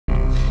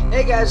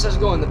Hey guys, how's it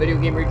going? The Video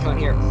Game Recon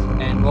here,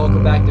 and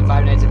welcome back to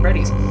Five Nights at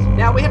Freddy's.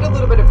 Now, we had a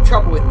little bit of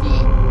trouble with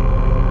the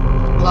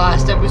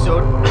last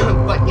episode,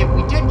 but yeah,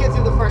 we did get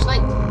through the first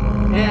night,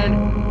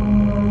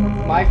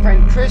 and my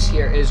friend Chris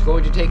here is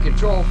going to take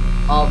control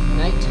of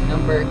night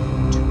number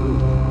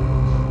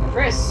 2.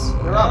 Chris,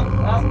 you're up.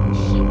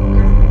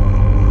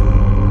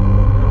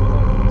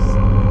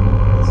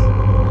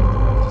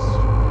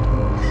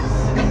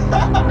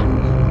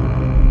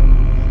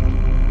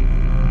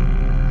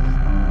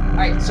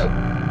 Alright, so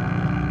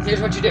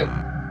here's what you do.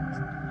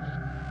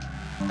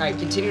 Alright,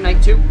 continue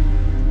night 2.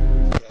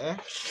 Okay.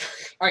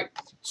 Alright,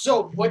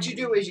 so what you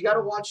do is you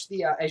gotta watch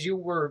the, as you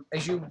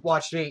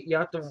watched me, you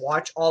have to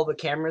watch all the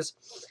cameras,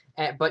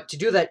 but to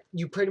do that,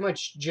 you pretty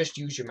much just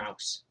use your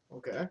mouse.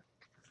 Okay.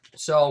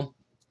 So,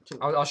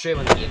 I'll show you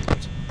when the game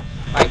starts.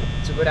 Alright,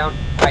 so go down.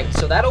 Alright,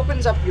 so that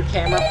opens up your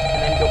camera,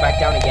 and then go back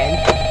down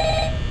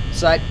again.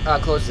 So that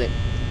closes it.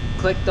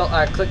 Click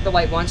the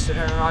light once to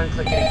turn it on,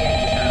 click it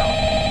again to turn it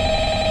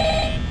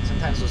off.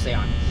 Sometimes it'll stay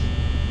on.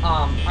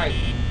 Alright.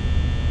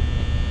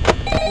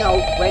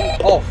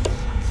 No,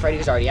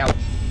 Freddy's already out.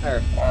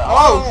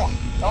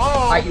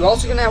 Alright, you're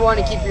also gonna want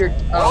to keep your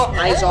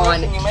eyes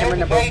on camera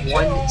number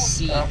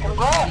 1C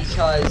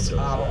because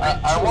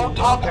I won't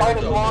talk quite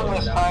as long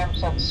this time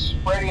since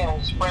Freddy and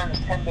his friends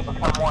tend to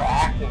become more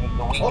active as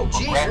the week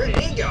progresses. Where did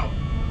he go?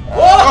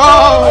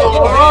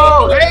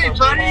 Whoa! Hey,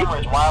 buddy!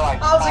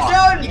 How's it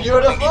going?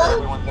 Beautiful!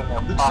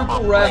 The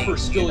triple rapper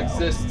still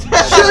exists.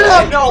 Shut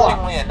up, Noah!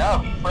 Interestingly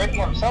enough, Freddy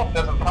himself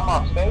doesn't come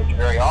off stage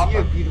very You often.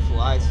 have beautiful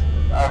eyes.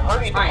 I've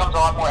heard he becomes a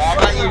lot more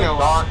active in the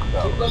dark,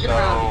 though. Keep looking So,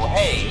 around.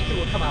 hey, He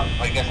will come out.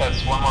 I guess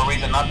that's one more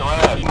reason not to run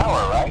out of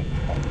power, right?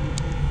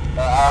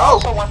 I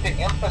also want to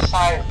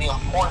emphasize the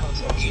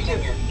importance of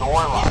using your door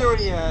lights. He's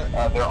already,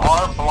 There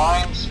are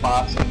blind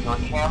spots in your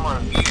camera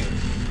view,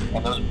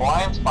 and those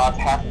blind spots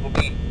happen to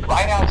be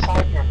right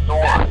outside your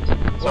doors.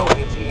 So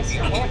if you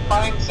can't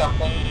find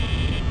something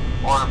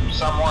or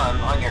someone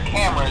on your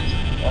cameras,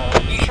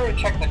 be sure to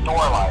check the door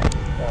lights.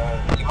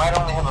 You might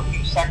only have a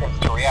few seconds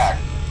to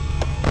react.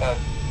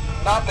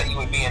 Not that you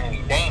would be in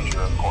any danger,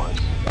 of course.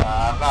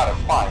 I'm not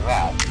implying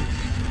that.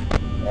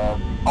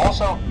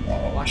 Also,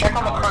 check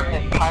on the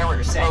curtain in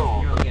Pirate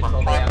Cove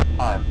from time to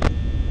time.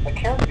 The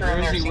character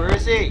in there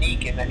seems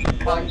unique in that he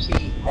becomes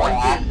more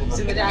active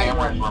if the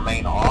cameras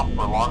remain off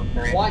for long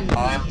periods of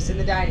time. He's in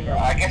the dining room.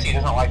 I guess he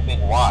doesn't like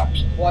being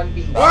watched.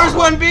 1B. Where's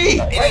 1B?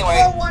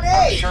 Anyway,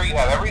 1A. I'm sure you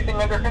have everything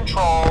under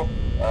control.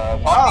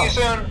 Talk to you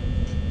soon.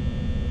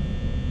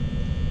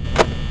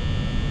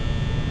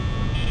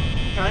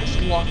 Can I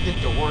just lock the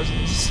doors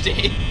and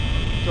stay?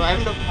 Do I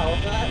have enough power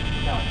for that?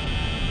 No.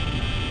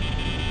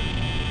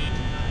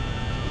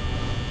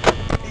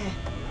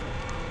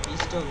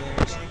 He's still there.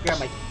 Grab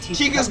my teacup.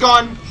 Chica's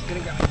gone. I'm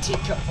gonna grab my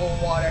teacup full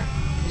of water.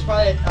 He's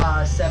probably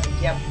at 7.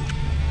 Yep.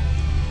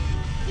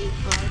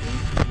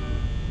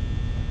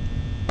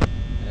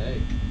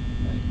 Hey.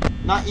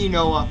 Not you,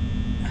 Noah.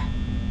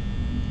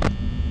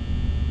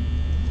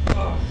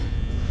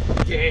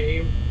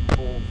 Game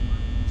over.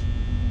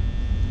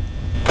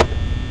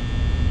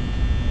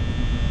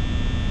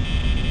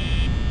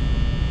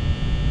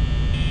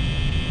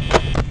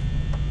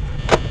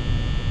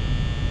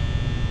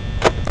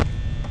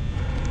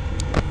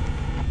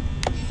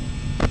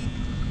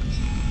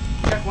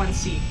 Check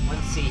 1C.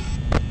 1C.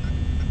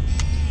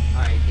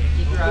 Alright, yeah,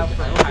 keep your eye out for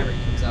the pirate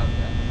comes out.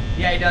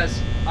 Yeah, he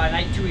does.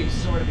 Night 2 he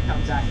sort of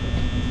becomes active.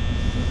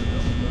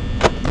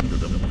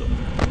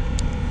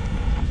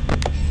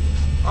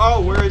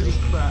 Oh, where is he?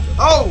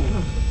 Oh!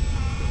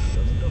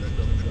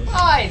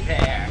 Hi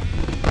there!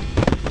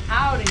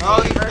 Howdy,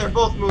 Oh, neighbor. they're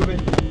both moving.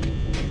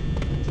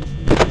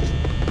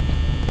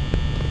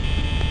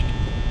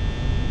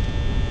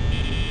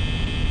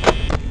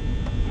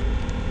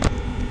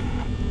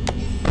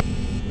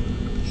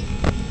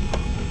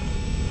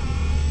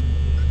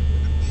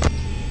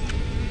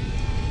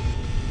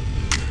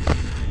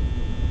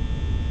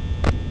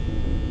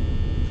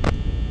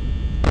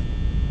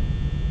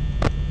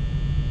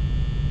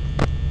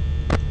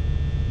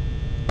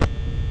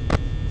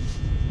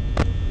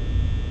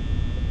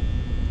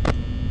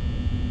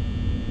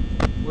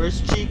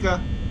 Where's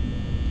Chica?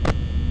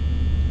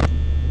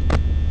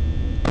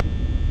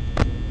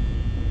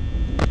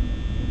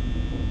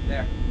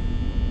 There.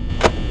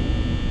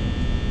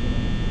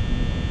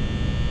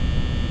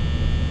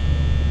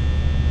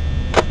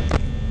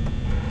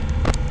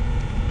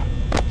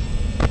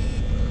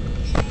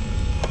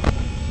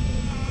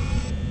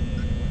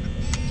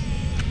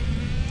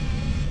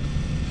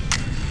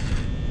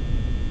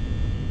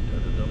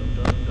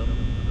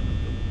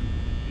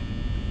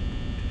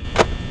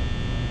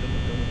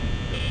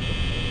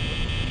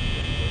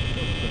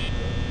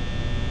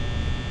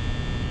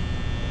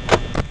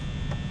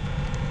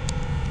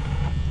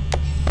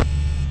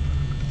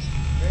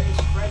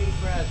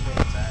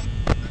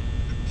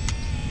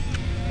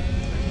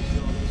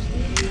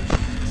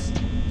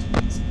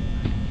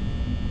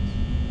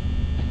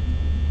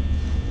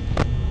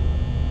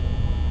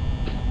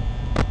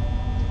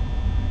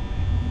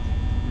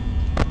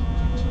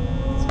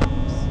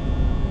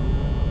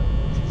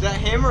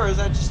 him or is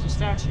that just a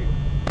statue?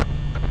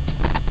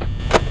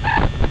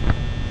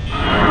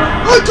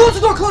 Oh, close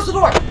the door! Close the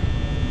door!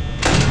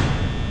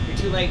 You're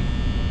too late.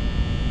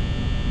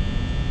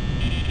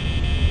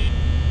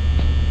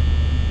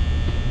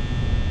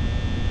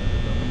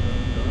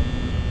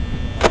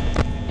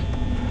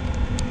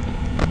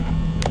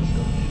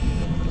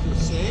 Is it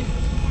safe?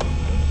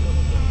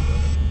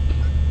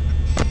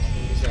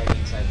 He's already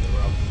inside the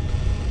room.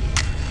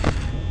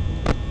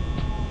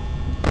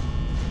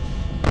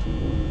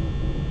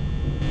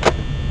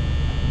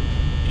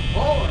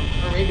 Oh,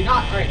 or maybe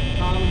not.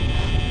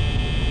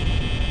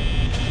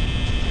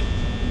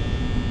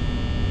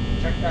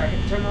 Alright,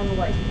 turn on the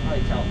light. You can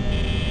probably tell.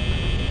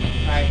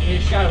 Alright,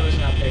 his shadow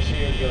isn't up there, so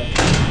you're good.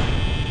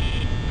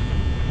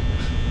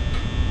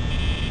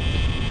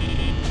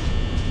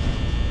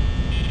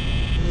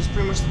 This is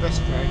pretty much the best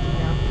strategy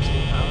now.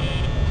 Save power.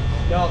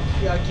 No,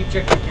 yeah, keep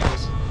checking the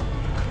cameras.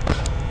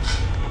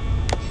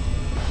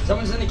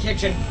 Someone's in the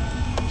kitchen.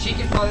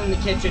 Chica's probably in the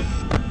kitchen.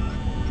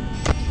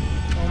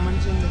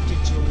 Someone's in the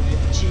kitchen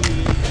with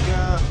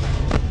Chica.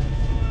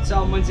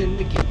 Someone's in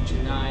the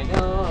kitchen, I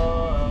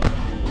know.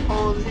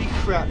 Holy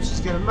crap,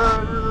 she's gonna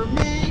murder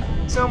me.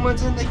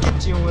 Someone's in the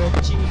kitchen with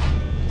Chica.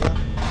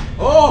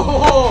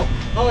 Oh,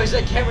 he's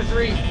at camera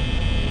 3.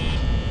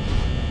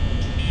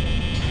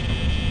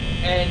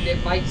 And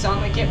it might sound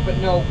like it, but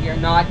no, we are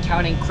not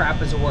counting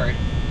crap as a word.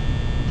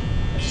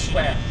 I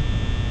swear.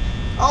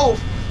 Oh,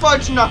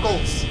 fudge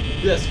knuckles!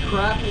 Yes,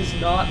 crap is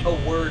not a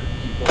word,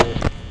 people.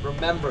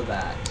 Remember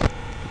that.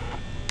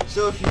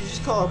 So if you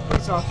just call a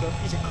police officer a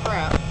piece of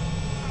crap,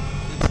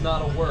 It's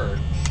not a word.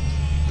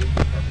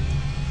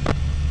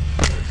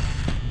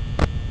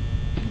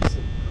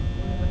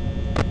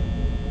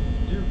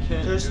 You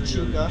can't there's do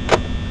your- Chica.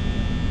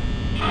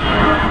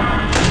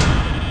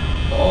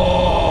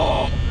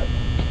 Oh!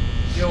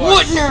 You are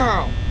What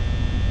now?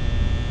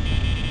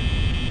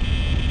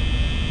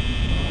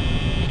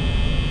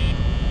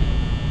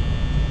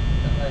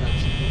 I don't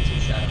see a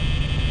shadow.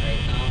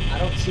 Right, I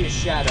don't see a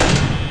shadow.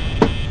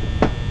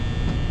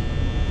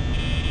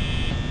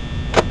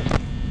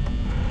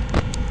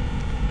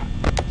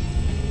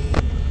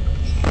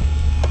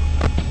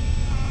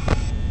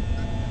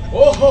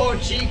 Oh,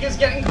 Chica's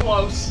getting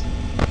close.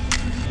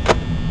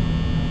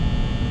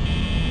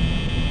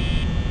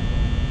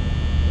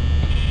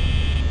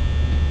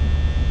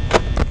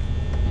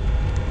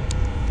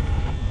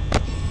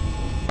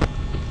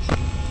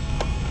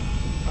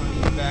 Oh,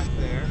 he's back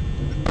there.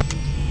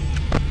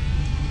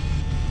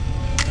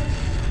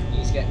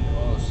 He's getting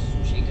close.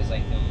 Chica's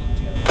like, no,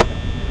 together.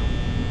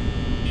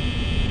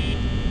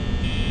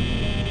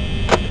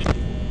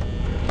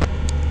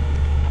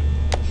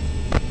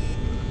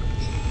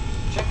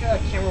 Check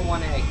camera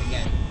 1A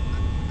again.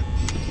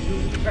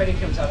 Freddy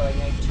comes out of like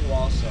night 2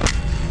 also.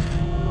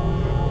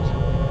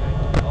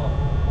 Oh.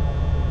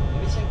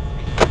 Maybe it's like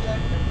Freddy comes back,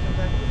 Freddy come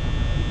back.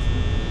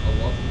 A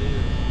lovely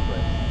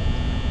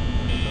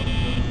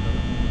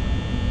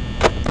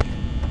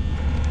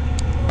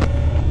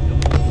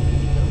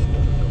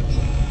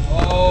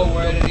Oh,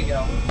 where did he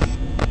go?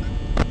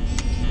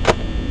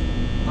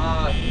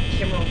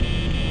 Camera.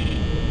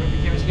 Remember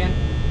the cameras again?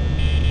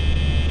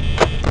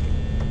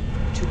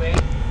 2A.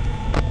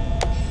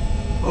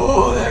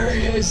 Oh, there he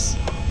is!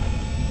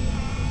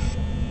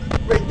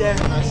 Right there.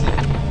 I see.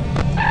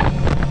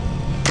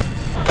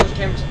 Those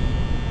cameras.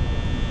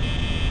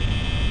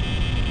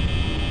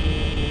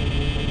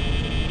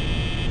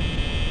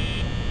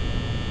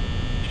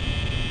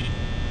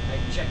 I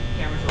check the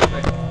cameras real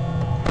quick.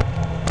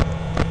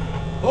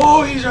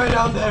 Oh, he's right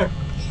down there.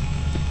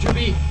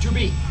 2B,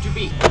 2B,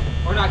 2B.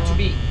 Or not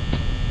 2B.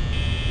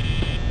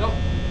 Nope.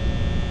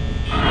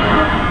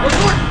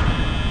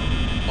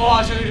 Oh,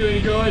 it's not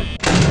doing good.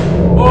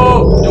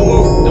 Oh, don't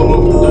move, don't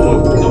move, don't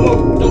move, don't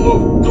move, don't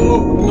move, don't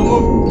move, don't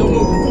move, don't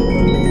move.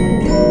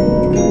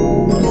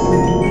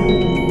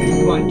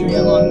 Come on, do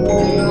your long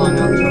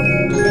outro.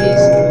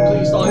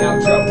 Please, long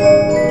outro.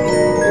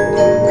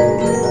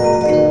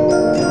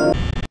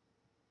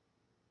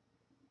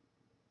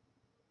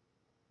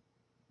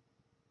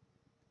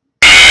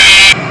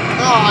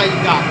 Oh, you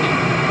got me.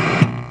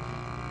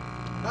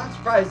 Not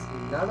surprised,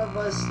 none of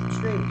us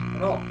screamed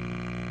at all.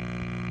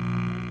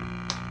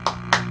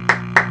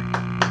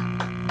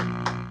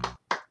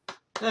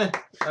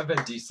 I've been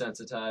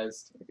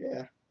desensitized.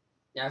 Yeah.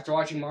 Yeah, after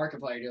watching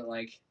Markiplier do it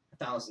like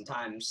 1,000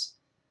 times.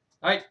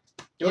 Alright,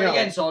 do it Yeah.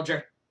 again,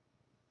 soldier.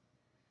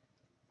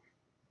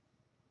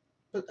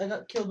 But I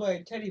got killed by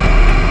a teddy bear.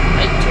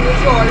 Night 2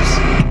 is yours.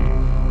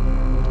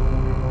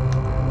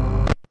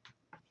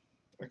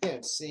 I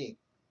can't see.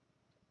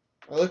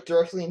 I looked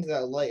directly into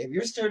that light. Have you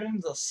ever stared into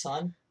the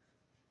sun?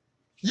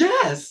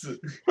 Yes!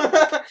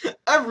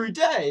 Every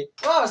day.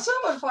 Wow,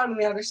 someone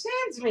finally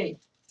understands me.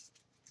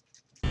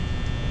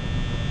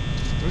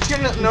 I'm just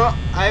gonna. No,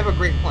 I have a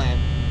great plan.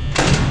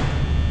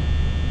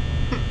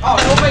 Oh,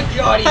 don't make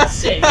the audience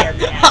sit here,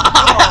 man.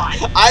 Come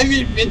on. I'm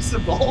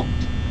invincible.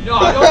 No,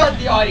 don't let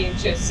the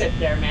audience just sit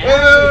there, man.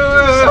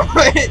 Actually do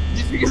something. Wait,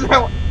 just because I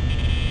want.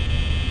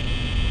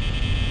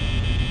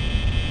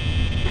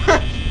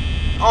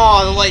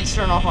 Oh, the lights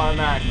turn off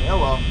automatically. Oh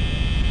well.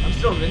 I'm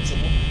still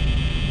invincible.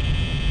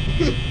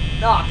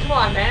 No, come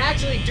on, man.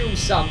 Actually do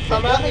something.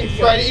 Come at Don't me, make the-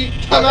 Freddy.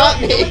 Come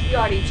at me. Don't make the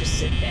audience just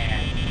sit there.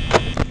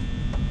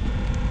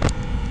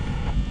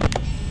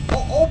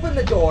 Oh, open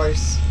the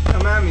doors.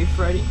 Come at me,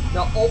 Freddy.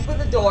 No, open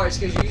the doors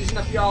because you're using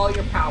up all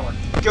your power.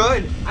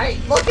 Good.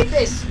 Look at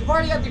this. You've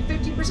already got the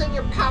 50% of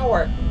your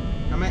power.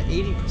 I'm at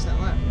 80%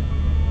 left.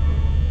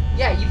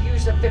 Yeah, you've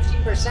used up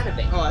 15% of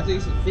it. Oh, I thought you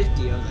said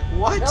 50. I was like,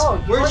 what? No,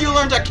 Where'd you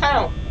learn to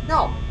count?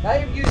 No, now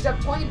you've used up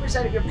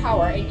 20% of your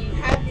power, and you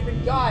haven't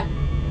even gone,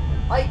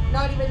 like,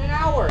 not even an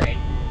hour in.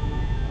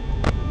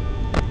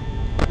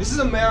 This is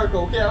America,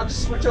 okay? I'll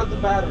just switch out the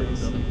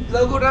batteries. Because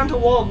I'll go down to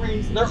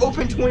Walgreens. They're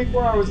open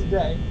 24 hours a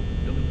day.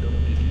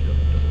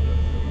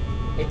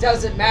 It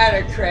doesn't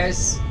matter,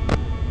 Chris.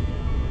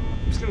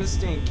 I'm just gonna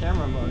stay in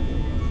camera mode.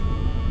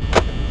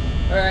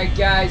 Alright,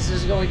 guys,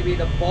 this is going to be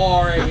the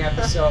boring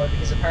episode,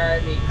 because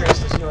apparently Chris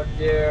doesn't know what to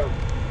do.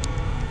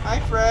 Hi,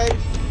 Fred.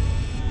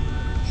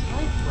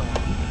 Hi, Fred.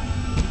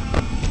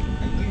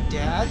 Are you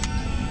Dad?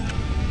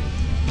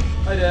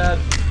 Hi, Dad.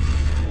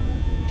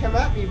 Come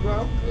at me,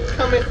 bro.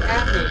 Coming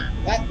at me.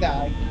 That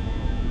guy.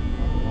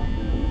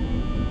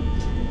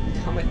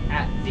 Cometh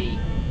at thee.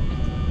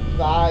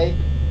 Thy.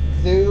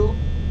 Thou.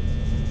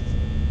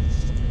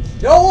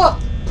 Noah!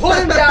 Put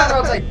him down or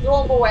else I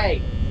throw him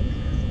away.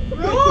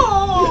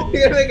 No!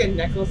 You're gonna make a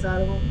necklace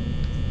out of him?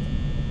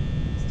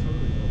 It's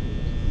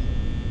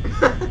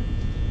totally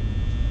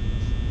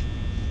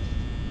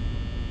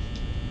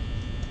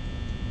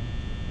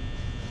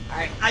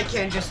Alright, I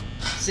can't just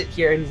sit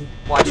here and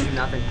watch you do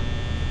nothing.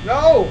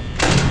 No!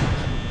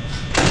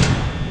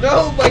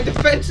 No, my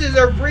defenses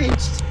are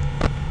breached!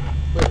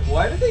 Wait,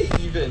 why do they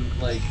even,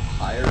 like,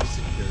 hire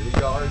security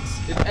guards?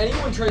 If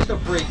anyone tries to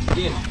break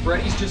in,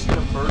 Freddy's just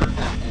gonna murder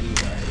them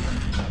anyway.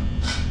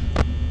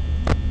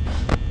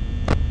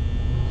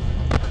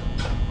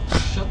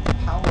 Shut the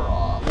power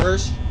off.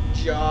 Worst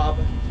job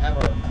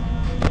ever.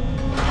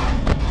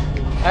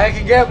 I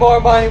can get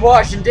more money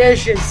washing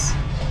dishes.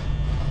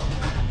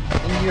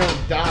 And you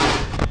don't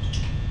die.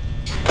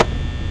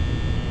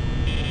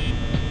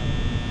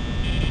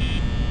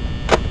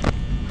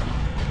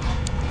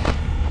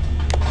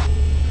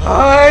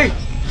 Hi!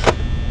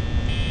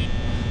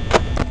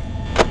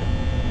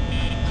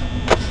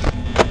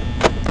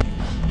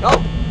 No!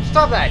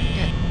 Stop that!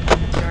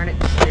 God darn it.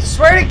 I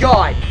swear to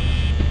God!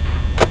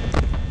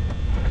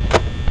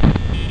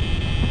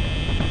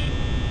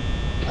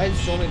 I had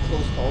so many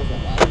close calls that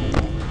last one.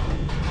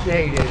 Yeah,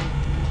 you did.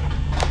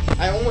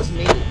 I almost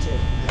made it too.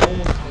 I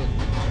almost did.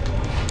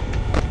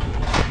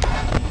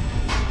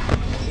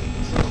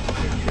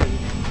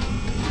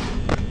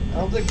 I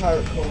don't think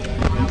Pirate Code.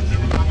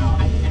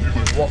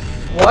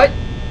 What?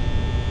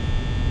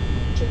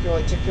 Check your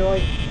light, check your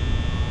light.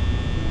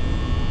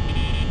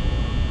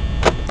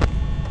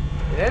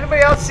 Did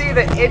anybody else see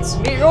that it's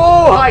me?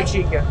 Oh, hi,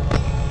 Chica.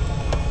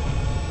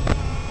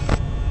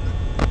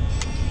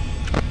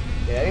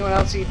 Did anyone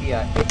else see the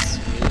it's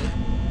me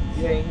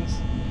things?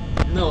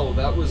 No,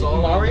 that was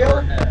all Mario?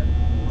 in your head.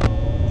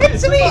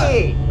 It's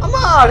me! I'm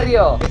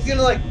Mario! He's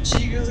gonna like,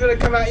 Chica's gonna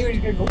come at you and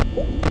he's gonna go,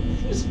 oh.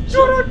 Just and then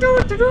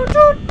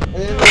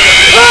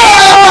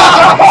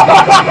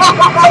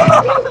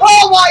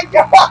oh my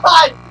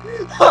god!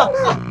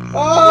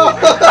 Oh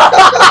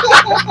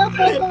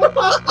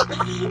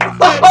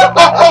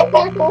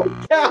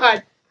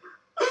god!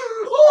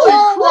 Holy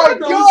crap,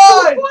 that was so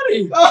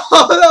funny!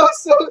 Oh,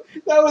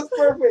 that was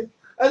perfect.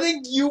 I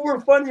think you were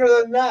funnier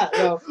than that,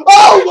 though.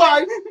 Oh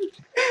my!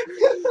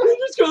 He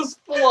just goes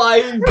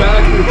flying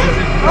backwards as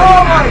if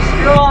Oh my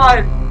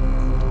god!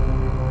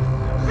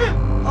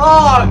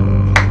 Oh!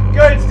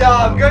 Good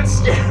job, good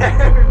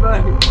scare,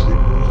 everybody!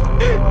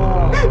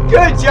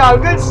 Good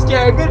job, good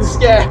scare, good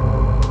scare!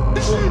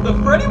 The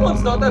Freddy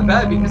one's not that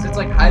bad because it's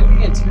like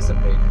highly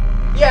anticipated.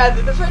 Yeah,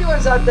 the Freddy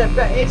one's not that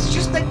bad. It's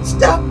just like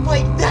stuff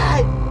like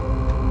that!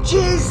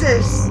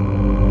 Jesus!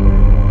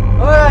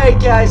 Alright,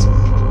 guys.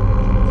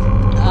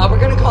 We're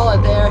gonna call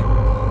it there.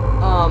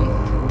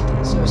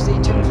 So stay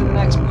tuned for the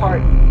next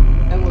part.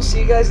 And we'll see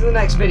you guys in the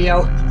next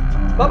video.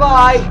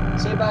 Bye-bye!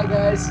 Say bye,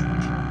 guys.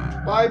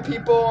 Bye,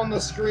 people on the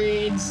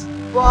screens.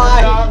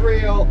 Bye! They're not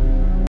real.